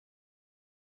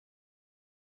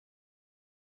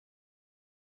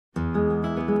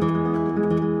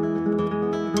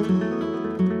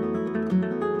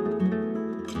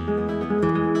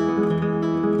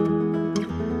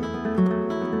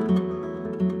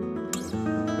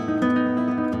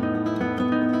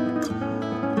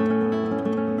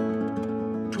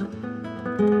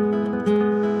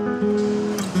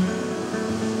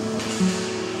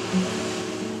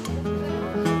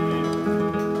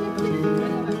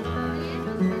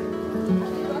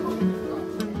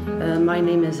My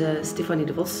name is Stefanie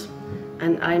de Vos,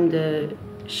 and I'm the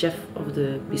chef of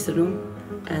the Bistronoom,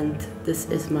 and this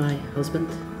is my husband.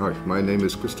 Hi, my name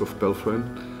is Christophe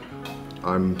and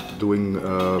I'm doing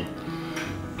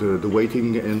the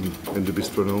waiting in the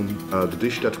Bistronoom. The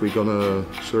dish that we're gonna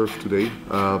serve today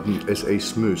is a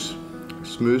Smeus.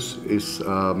 Smeus is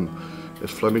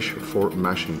Flemish for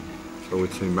mashing. So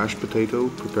it's a mashed potato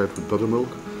prepared with buttermilk,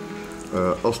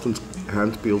 Ostend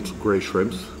hand-peeled grey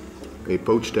shrimps, a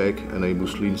poached egg and a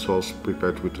mousseline sauce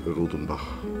prepared with Rodenbach.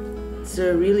 It's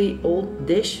a really old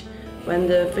dish. When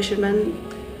the fishermen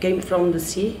came from the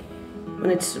sea, when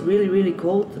it's really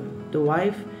cold, the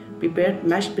wife prepared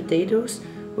mashed potatoes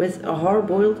with a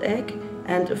hard-boiled egg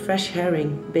and a fresh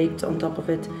herring baked on top of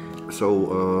it.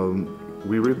 So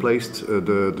we replaced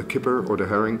the kipper or the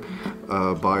herring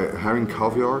by herring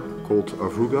caviar called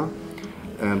avruga,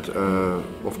 and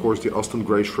of course the Ostend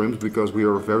grey shrimps, because we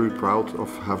are very proud of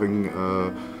having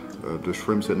the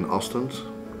shrimps in Ostend.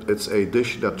 It's a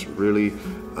dish that really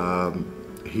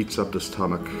heats up the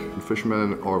stomach. The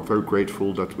fishermen are very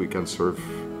grateful that we can serve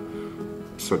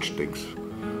such things.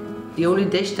 The only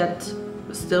dish that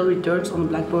still returns on the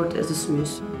blackboard is the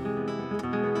Smeus.